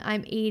 When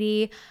I'm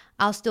 80,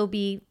 I'll still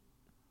be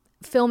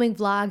filming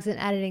vlogs and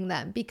editing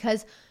them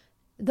because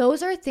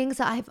those are things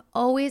that I've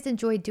always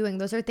enjoyed doing.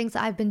 Those are things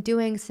that I've been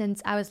doing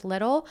since I was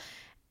little.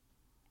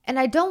 And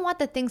I don't want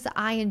the things that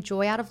I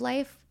enjoy out of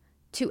life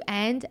to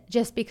end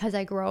just because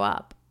I grow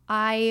up.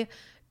 I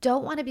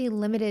don't want to be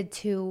limited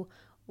to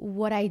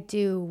what I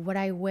do, what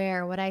I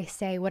wear, what I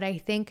say, what I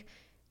think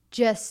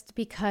just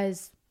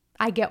because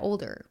I get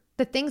older.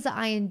 The things that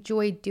I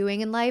enjoy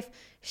doing in life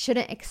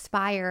shouldn't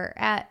expire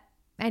at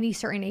any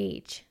certain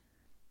age.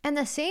 And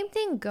the same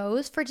thing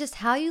goes for just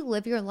how you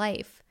live your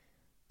life.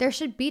 There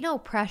should be no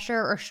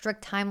pressure or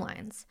strict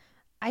timelines.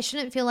 I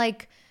shouldn't feel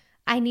like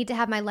I need to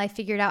have my life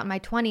figured out in my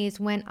 20s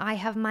when I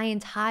have my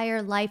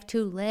entire life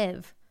to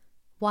live.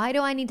 Why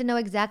do I need to know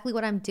exactly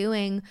what I'm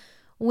doing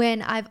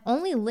when I've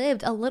only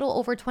lived a little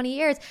over 20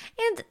 years?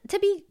 And to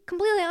be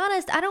completely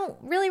honest, I don't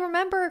really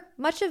remember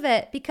much of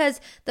it because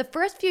the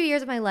first few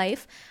years of my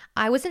life,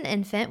 I was an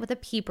infant with a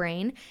pea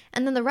brain.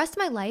 And then the rest of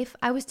my life,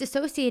 I was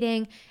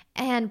dissociating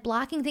and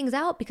blocking things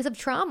out because of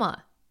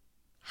trauma.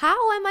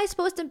 How am I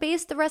supposed to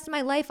base the rest of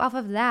my life off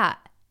of that?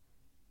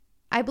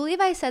 I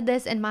believe I said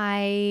this in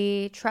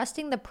my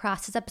Trusting the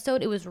Process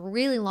episode. It was a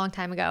really long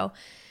time ago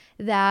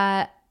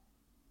that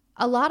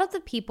a lot of the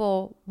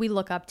people we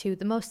look up to,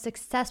 the most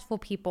successful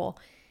people,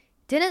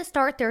 didn't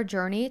start their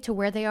journey to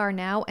where they are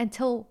now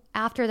until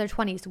after their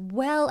 20s,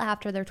 well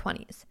after their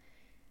 20s.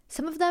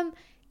 Some of them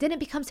didn't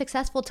become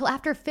successful till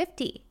after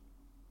 50.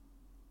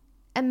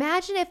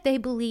 Imagine if they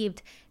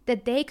believed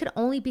that they could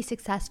only be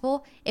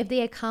successful if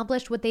they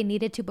accomplished what they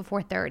needed to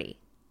before 30.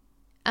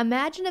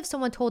 Imagine if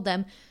someone told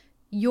them,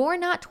 you're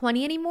not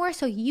 20 anymore,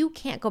 so you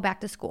can't go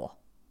back to school.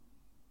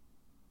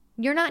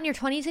 You're not in your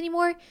 20s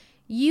anymore,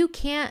 you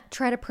can't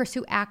try to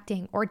pursue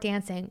acting or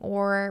dancing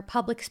or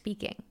public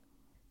speaking.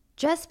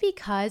 Just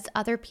because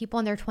other people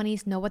in their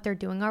 20s know what they're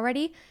doing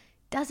already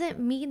doesn't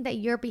mean that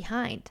you're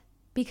behind,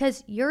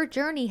 because your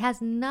journey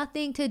has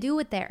nothing to do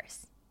with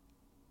theirs.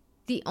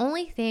 The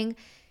only thing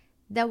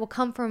that will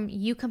come from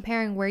you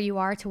comparing where you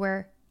are to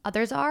where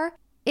others are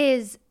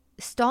is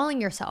stalling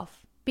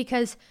yourself,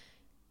 because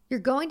you're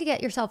going to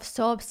get yourself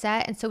so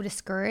upset and so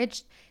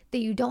discouraged that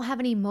you don't have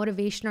any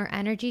motivation or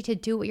energy to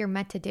do what you're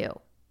meant to do.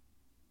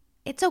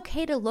 It's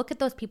okay to look at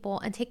those people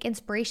and take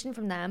inspiration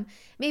from them.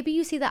 Maybe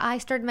you see that I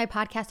started my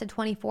podcast at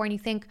 24 and you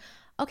think,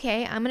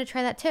 okay, I'm going to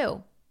try that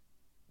too.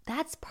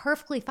 That's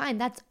perfectly fine.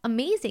 That's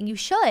amazing. You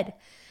should.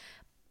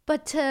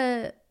 But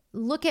to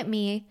look at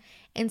me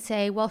and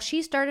say, well,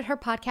 she started her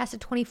podcast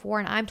at 24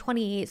 and I'm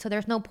 28, so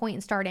there's no point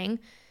in starting.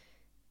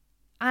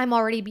 I'm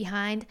already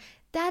behind.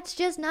 That's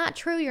just not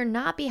true. You're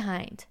not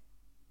behind.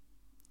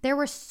 There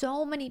were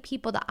so many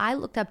people that I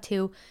looked up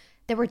to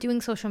that were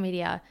doing social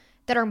media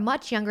that are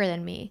much younger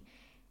than me.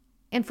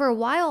 And for a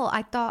while,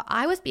 I thought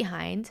I was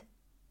behind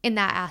in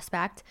that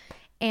aspect.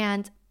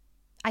 And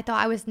I thought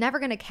I was never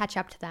going to catch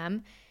up to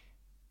them.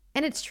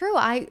 And it's true.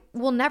 I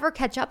will never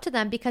catch up to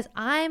them because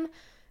I'm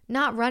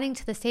not running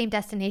to the same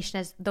destination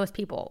as those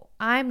people.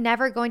 I'm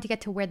never going to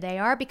get to where they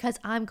are because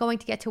I'm going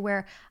to get to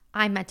where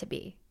I'm meant to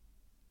be.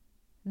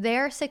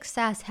 Their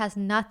success has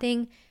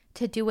nothing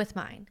to do with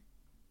mine.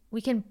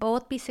 We can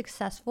both be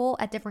successful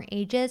at different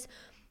ages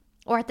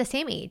or at the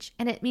same age,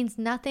 and it means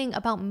nothing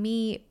about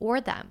me or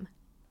them.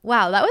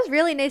 Wow, that was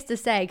really nice to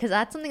say because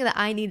that's something that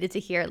I needed to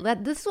hear.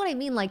 This is what I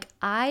mean.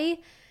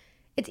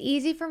 It's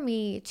easy for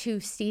me to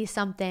see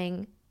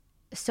something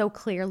so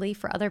clearly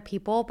for other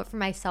people, but for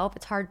myself,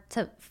 it's hard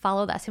to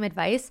follow that same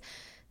advice.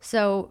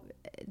 So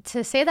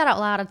to say that out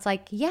loud, it's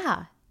like,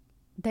 yeah,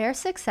 their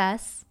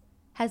success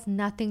has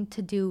nothing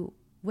to do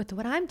with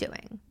what I'm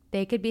doing.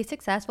 They could be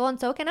successful and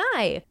so can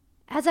I.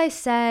 As I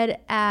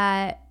said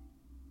at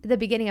the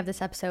beginning of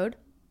this episode,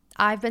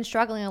 I've been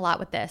struggling a lot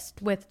with this,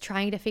 with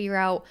trying to figure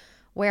out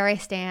where I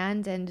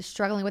stand and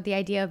struggling with the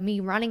idea of me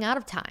running out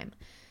of time.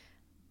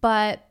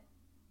 But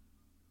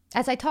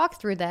as I talk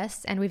through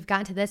this and we've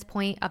gotten to this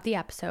point of the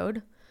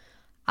episode,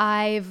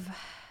 I've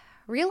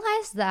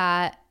realized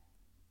that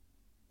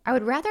I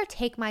would rather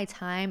take my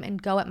time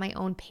and go at my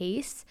own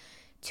pace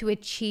to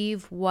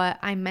achieve what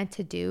I'm meant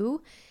to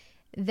do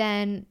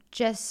than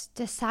just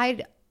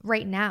decide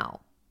right now.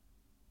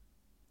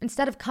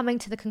 Instead of coming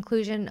to the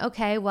conclusion,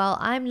 okay, well,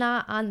 I'm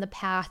not on the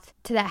path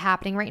to that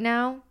happening right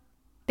now.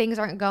 Things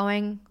aren't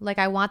going like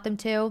I want them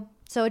to.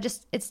 So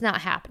it's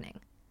not happening.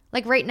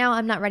 Like right now,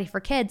 I'm not ready for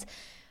kids.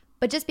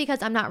 But just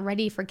because I'm not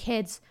ready for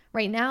kids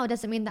right now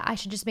doesn't mean that I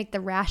should just make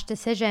the rash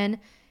decision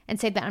and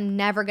say that I'm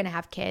never going to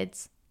have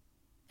kids.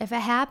 If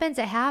it happens,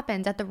 it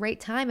happens. At the right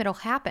time, it'll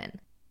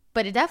happen.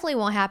 But it definitely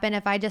won't happen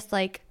if I just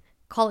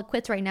call it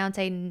quits right now and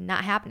say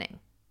not happening.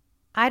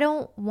 I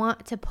don't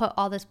want to put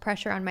all this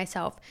pressure on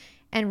myself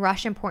and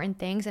rush important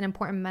things and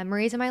important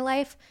memories in my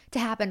life to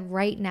happen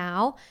right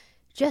now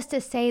just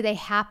to say they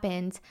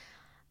happened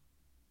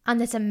on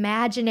this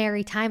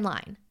imaginary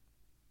timeline.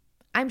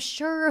 I'm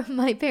sure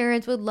my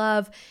parents would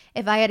love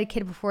if I had a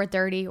kid before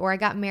 30 or I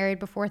got married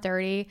before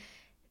 30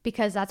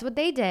 because that's what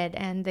they did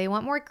and they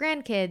want more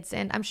grandkids,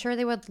 and I'm sure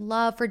they would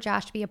love for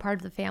Josh to be a part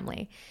of the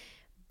family.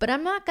 But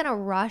I'm not going to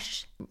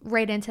rush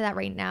right into that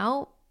right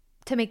now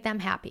to make them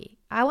happy.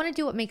 I want to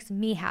do what makes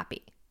me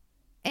happy.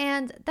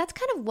 And that's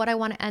kind of what I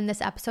want to end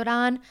this episode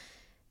on.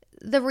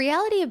 The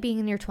reality of being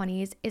in your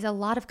 20s is a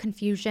lot of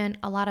confusion,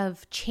 a lot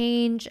of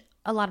change,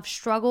 a lot of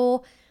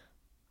struggle.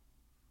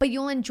 But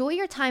you'll enjoy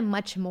your time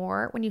much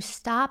more when you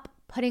stop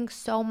putting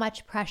so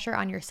much pressure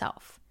on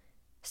yourself.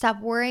 Stop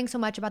worrying so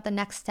much about the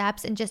next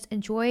steps and just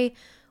enjoy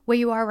where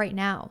you are right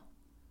now.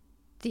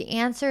 The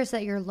answers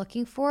that you're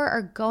looking for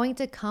are going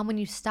to come when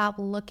you stop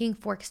looking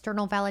for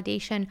external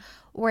validation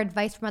or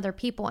advice from other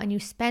people and you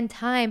spend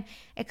time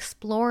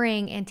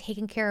exploring and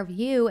taking care of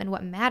you and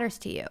what matters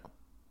to you.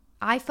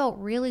 I felt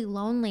really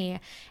lonely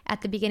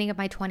at the beginning of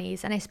my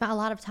 20s and I spent a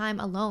lot of time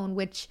alone,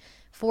 which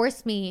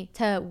forced me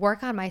to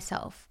work on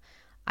myself.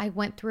 I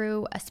went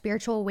through a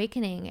spiritual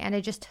awakening and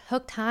it just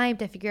took time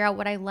to figure out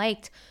what I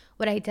liked,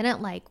 what I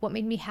didn't like, what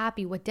made me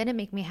happy, what didn't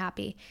make me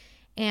happy.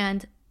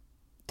 And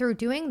through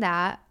doing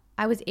that,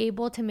 I was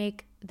able to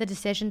make the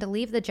decision to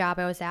leave the job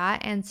I was at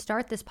and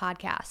start this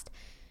podcast.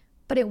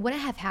 But it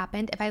wouldn't have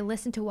happened if I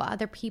listened to what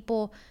other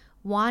people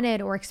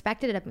wanted or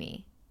expected of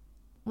me.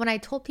 When I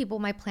told people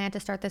my plan to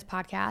start this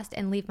podcast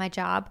and leave my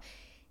job,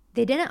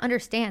 they didn't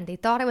understand. They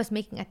thought I was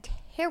making a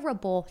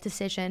terrible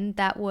decision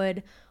that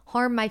would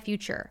harm my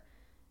future.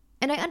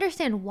 And I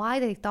understand why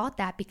they thought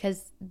that,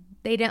 because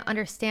they didn't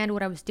understand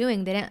what I was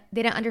doing. They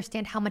didn't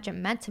understand how much it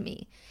meant to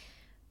me.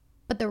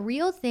 But the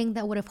real thing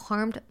that would have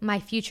harmed my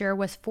future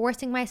was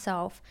forcing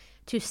myself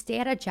to stay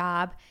at a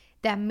job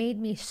that made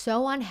me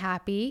so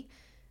unhappy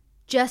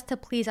just to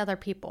please other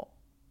people.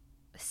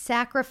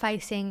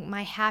 Sacrificing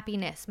my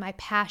happiness, my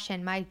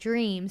passion, my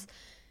dreams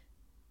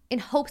in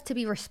hopes to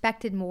be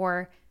respected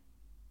more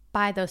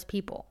by those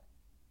people.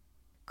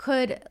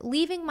 Could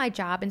leaving my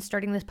job and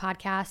starting this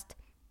podcast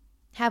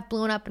have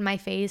blown up in my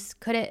face?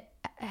 Could it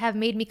have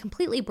made me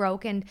completely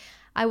broke and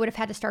I would have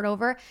had to start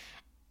over?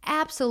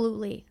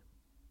 Absolutely.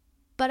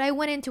 But I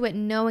went into it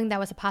knowing that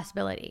was a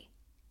possibility.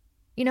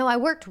 I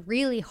worked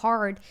really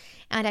hard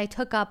and I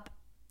took up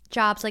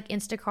jobs like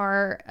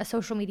Instacart, a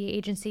social media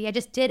agency. I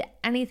just did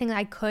anything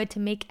I could to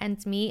make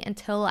ends meet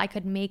until I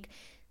could make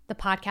the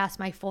podcast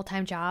my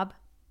full-time job.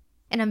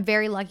 And I'm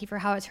very lucky for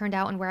how it turned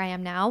out and where I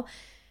am now.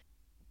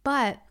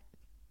 But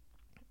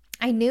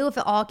I knew if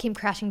it all came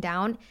crashing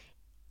down,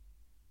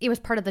 it was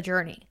part of the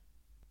journey.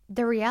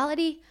 The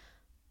reality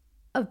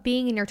of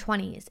being in your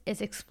 20s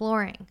is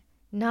exploring,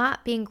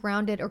 not being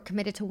grounded or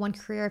committed to one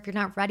career if you're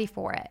not ready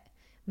for it,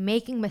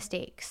 making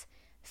mistakes,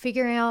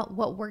 figuring out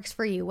what works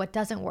for you, what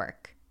doesn't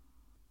work.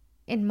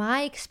 In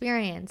my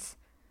experience,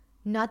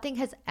 nothing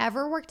has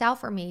ever worked out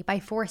for me by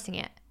forcing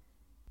it.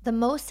 The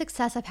most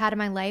success I've had in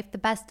my life, the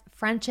best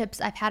friendships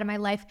I've had in my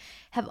life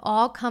have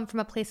all come from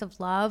a place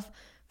of love,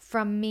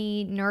 from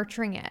me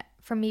nurturing it,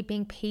 from me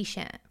being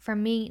patient,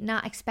 from me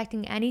not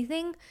expecting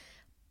anything,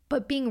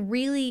 but being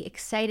really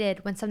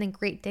excited when something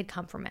great did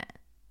come from it.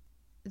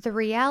 The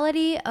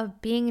reality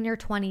of being in your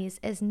 20s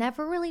is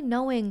never really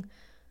knowing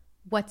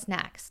what's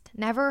next,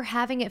 never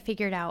having it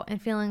figured out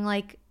and feeling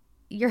like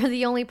you're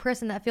the only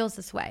person that feels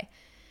this way.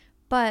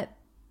 But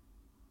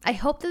I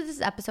hope that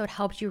this episode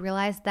helps you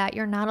realize that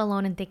you're not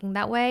alone in thinking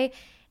that way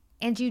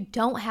and you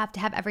don't have to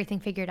have everything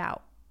figured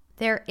out.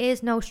 There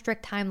is no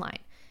strict timeline.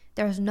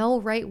 There's no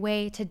right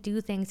way to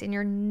do things, and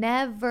you're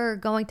never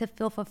going to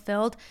feel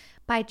fulfilled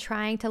by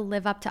trying to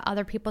live up to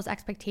other people's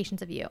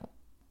expectations of you.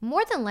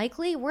 More than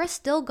likely, we're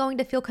still going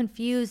to feel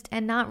confused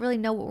and not really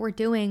know what we're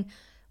doing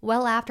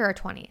well after our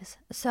 20s.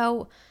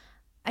 So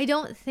I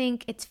don't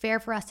think it's fair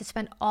for us to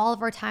spend all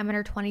of our time in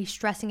our 20s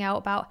stressing out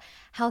about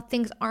how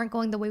things aren't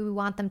going the way we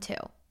want them to.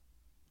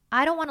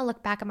 I don't want to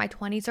look back at my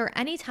 20s or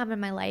any time in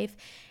my life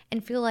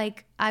and feel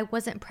like I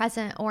wasn't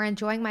present or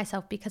enjoying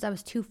myself because I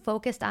was too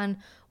focused on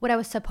what I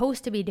was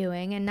supposed to be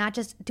doing and not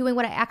just doing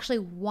what I actually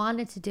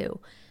wanted to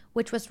do,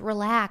 which was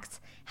relax,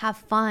 have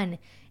fun,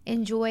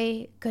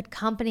 enjoy good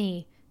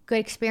company, good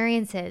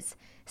experiences,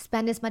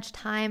 spend as much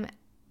time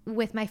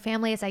with my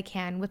family as I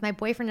can, with my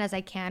boyfriend as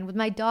I can, with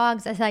my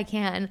dogs as I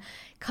can,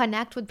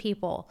 connect with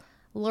people,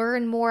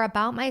 learn more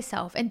about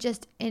myself, and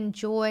just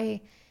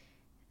enjoy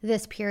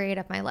this period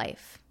of my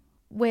life.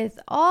 With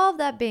all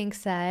that being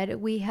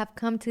said, we have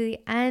come to the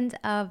end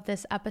of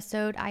this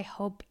episode. I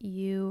hope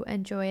you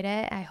enjoyed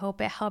it. I hope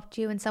it helped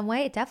you in some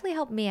way. It definitely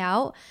helped me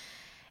out.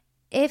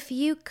 If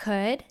you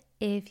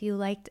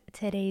liked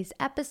today's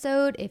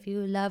episode, if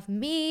you love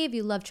me, if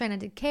you love Try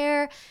Not to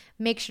Care,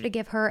 make sure to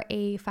give her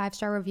a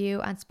 5-star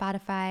review on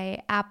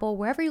Spotify, Apple,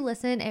 wherever you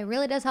listen. It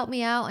really does help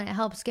me out and it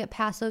helps get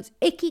past those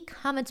icky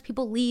comments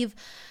people leave.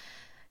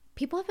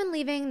 People have been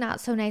leaving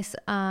not so nice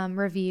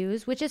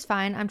reviews, which is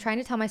fine. I'm trying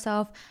to tell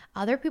myself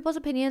other people's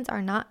opinions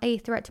are not a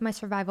threat to my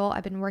survival.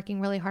 I've been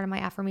working really hard on my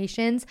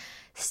affirmations.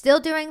 Still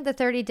doing the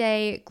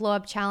 30-day glow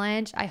up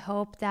challenge. I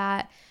hope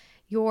that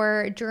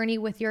your journey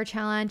with your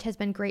challenge has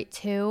been great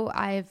too.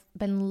 I've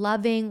been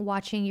loving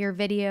watching your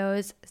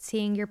videos,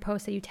 seeing your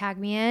posts that you tag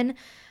me in.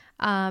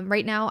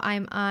 Right now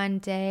I'm on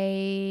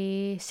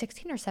day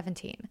 16 or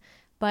 17,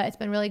 but it's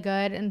been really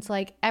good. And it's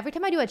like every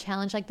time I do a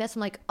challenge like this, I'm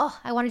like, oh,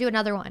 I want to do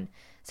another one.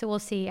 So we'll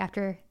see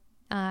after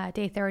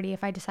day 30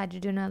 if I decide to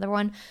do another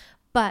one.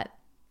 But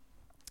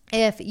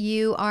if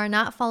you are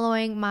not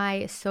following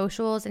my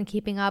socials and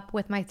keeping up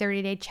with my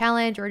 30-day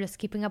challenge or just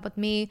keeping up with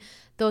me,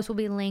 those will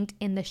be linked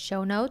in the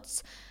show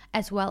notes.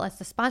 as well as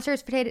the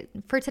sponsors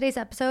for today's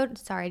episode.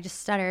 Sorry, I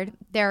just stuttered.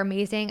 They're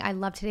amazing. I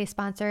love today's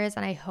sponsors,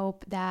 and I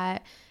hope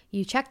that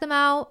you check them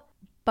out.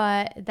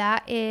 But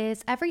that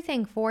is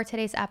everything for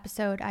today's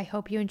episode. I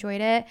hope you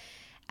enjoyed it.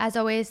 As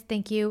always,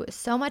 thank you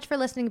so much for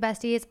listening,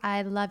 besties.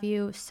 I love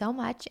you so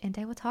much, and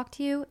I will talk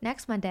to you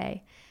next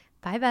Monday.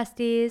 Bye,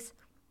 besties.